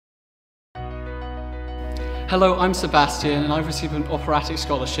Hello, I'm Sebastian and I've received an operatic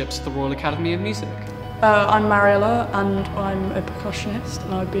scholarship to the Royal Academy of Music. I'm Mariella and I'm a percussionist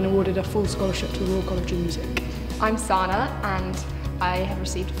and I've been awarded a full scholarship to the Royal College of Music. I'm Sana and I have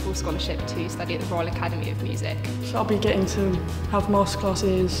received a full scholarship to study at the Royal Academy of Music. So I'll be getting to have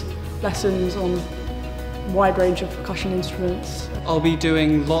masterclasses, lessons on a wide range of percussion instruments. I'll be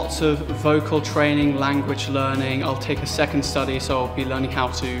doing lots of vocal training, language learning. I'll take a second study, so I'll be learning how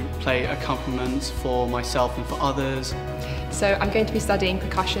to play accompaniments for myself and for others. So I'm going to be studying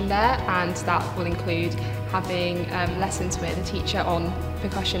percussion there, and that will include having lessons with a teacher on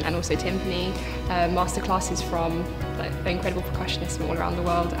percussion and also timpani, masterclasses from the incredible percussionists from all around the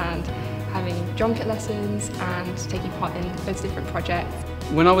world, and having drum kit lessons and taking part in loads of different projects.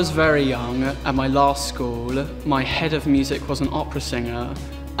 When I was very young, at my last school, my head of music was an opera singer,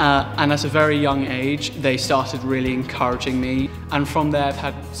 and at a very young age they started really encouraging me, and from there I've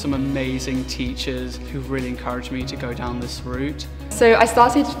had some amazing teachers who've really encouraged me to go down this route. So I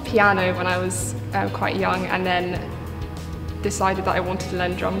started piano when I was quite young, and then decided that I wanted to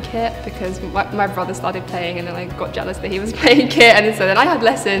learn drum kit because my brother started playing, and then I got jealous that he was playing kit, and so then I had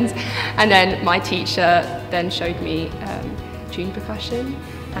lessons, and then my teacher then showed me tune percussion,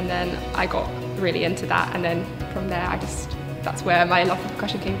 and then I got really into that, and then from there that's where my love for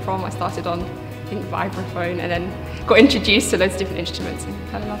percussion came from. I started on, I think, vibraphone, and then got introduced to loads of different instruments and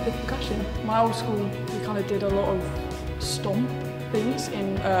fell in love with percussion. My old school, we kind of did a lot of stomp things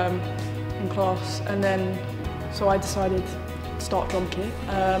in class, and then so I decided to start drum kit.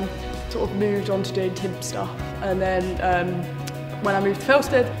 Sort of moved on to doing timp stuff, and then when I moved to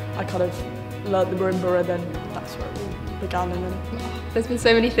Felsted, I kind of learnt the marimba, and then that's where it all began. And then there's been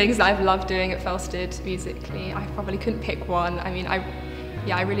so many things that I've loved doing at Felsted musically. I probably couldn't pick one. I mean,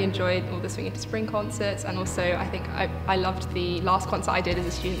 I really enjoyed all the Swing Into Spring concerts, and also I think I loved the last concert I did as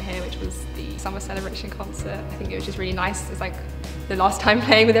a student here, which was the summer celebration concert. I think it was just really nice. It's like the last time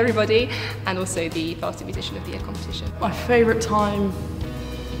playing with everybody, and also the Felsted Musician of the Year competition. My favourite time,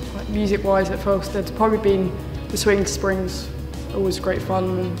 like music-wise, at Felsted has probably been the Swing Into Springs. Always great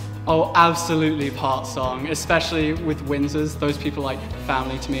fun. Oh, absolutely part song, especially with Windsors. Those people like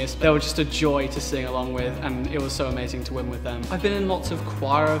family to me. They were just a joy to sing along with, and it was so amazing to win with them. I've been in lots of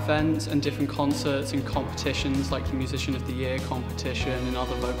choir events and different concerts and competitions, like the Musician of the Year competition and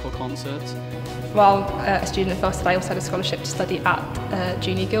other vocal concerts. While a student at Felsted, I also had a scholarship to study at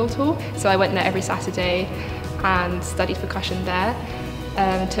Junior Guildhall, so I went there every Saturday and studied percussion there,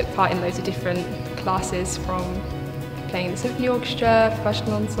 and took part in loads of different classes, from playing in the symphony orchestra,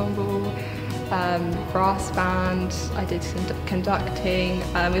 professional ensemble, brass band. I did conducting.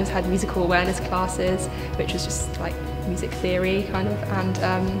 We also had musical awareness classes, which was just like music theory kind of, and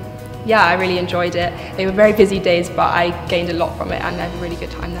yeah, I really enjoyed it. They were very busy days, but I gained a lot from it, and I had a really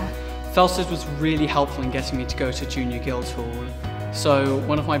good time there. Felsted was really helpful in getting me to go to Junior Guildhall. So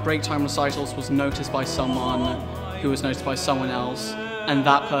one of my break time recitals was noticed by someone who was noticed by someone else, and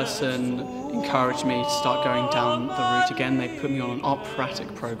that person encouraged me to start going down the route again. They put me on an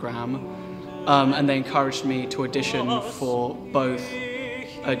operatic program, and they encouraged me to audition for both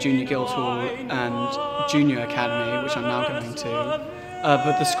Junior Guildhall and Junior Academy, which I'm now going to.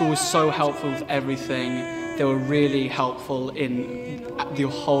 But the school was so helpful with everything. They were really helpful in the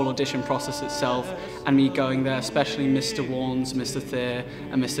whole audition process itself, and me going there, especially Mr. Warnes, Mr. Thayer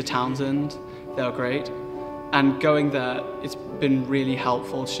and Mr. Townsend. They were great. And going there, it's been really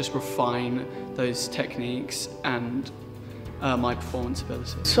helpful to just refine those techniques and my performance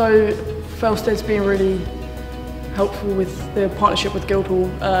ability. So Felsted's been really helpful with the partnership with Guildhall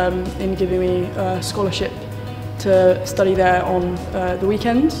in giving me a scholarship to study there on the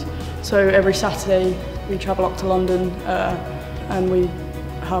weekends. So every Saturday we travel up to London and we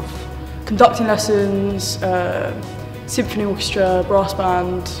have conducting lessons, symphony orchestra, brass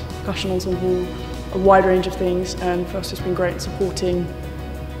band, percussion ensemble, a wide range of things, and for us it's been great supporting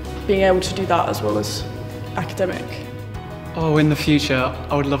being able to do that as well as academic. Oh, in the future,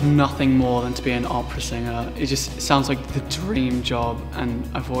 I would love nothing more than to be an opera singer. It just sounds like the dream job, and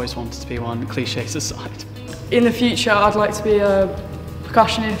I've always wanted to be one, cliches aside. In the future, I'd like to be a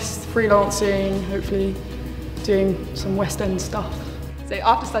percussionist, freelancing, hopefully doing some West End stuff. So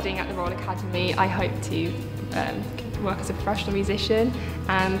after studying at the Royal Academy, I hope to work as a professional musician,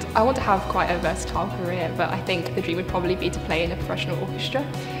 and I want to have quite a versatile career, but I think the dream would probably be to play in a professional orchestra.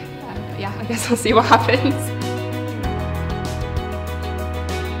 But yeah, I guess I'll see what happens.